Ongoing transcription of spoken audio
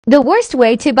The worst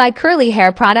way to buy curly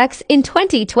hair products in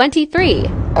 2023.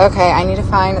 Okay, I need to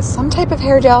find some type of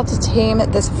hair gel to tame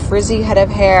this frizzy head of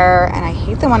hair, and I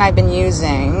hate the one I've been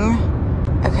using.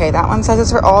 Okay, that one says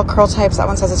it's for all curl types. That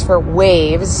one says it's for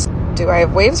waves. Do I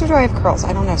have waves or do I have curls?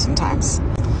 I don't know sometimes.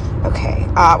 Okay,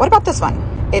 what about this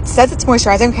one? It says it's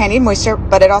moisturizing. Okay, I need moisture,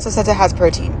 but it also says it has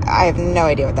protein. I have no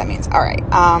idea what that means. All right.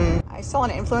 I saw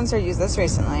an influencer use this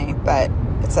recently, but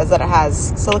it says that it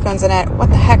has silicones in it.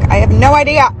 What the heck? I have no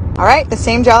idea. All right, the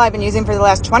same gel I've been using for the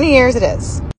last 20 years it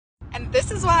is. And this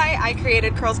is why I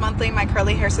created Curls Monthly, my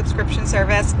curly hair subscription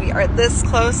service. We are this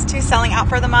close to selling out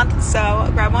for the month, so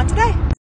grab one today.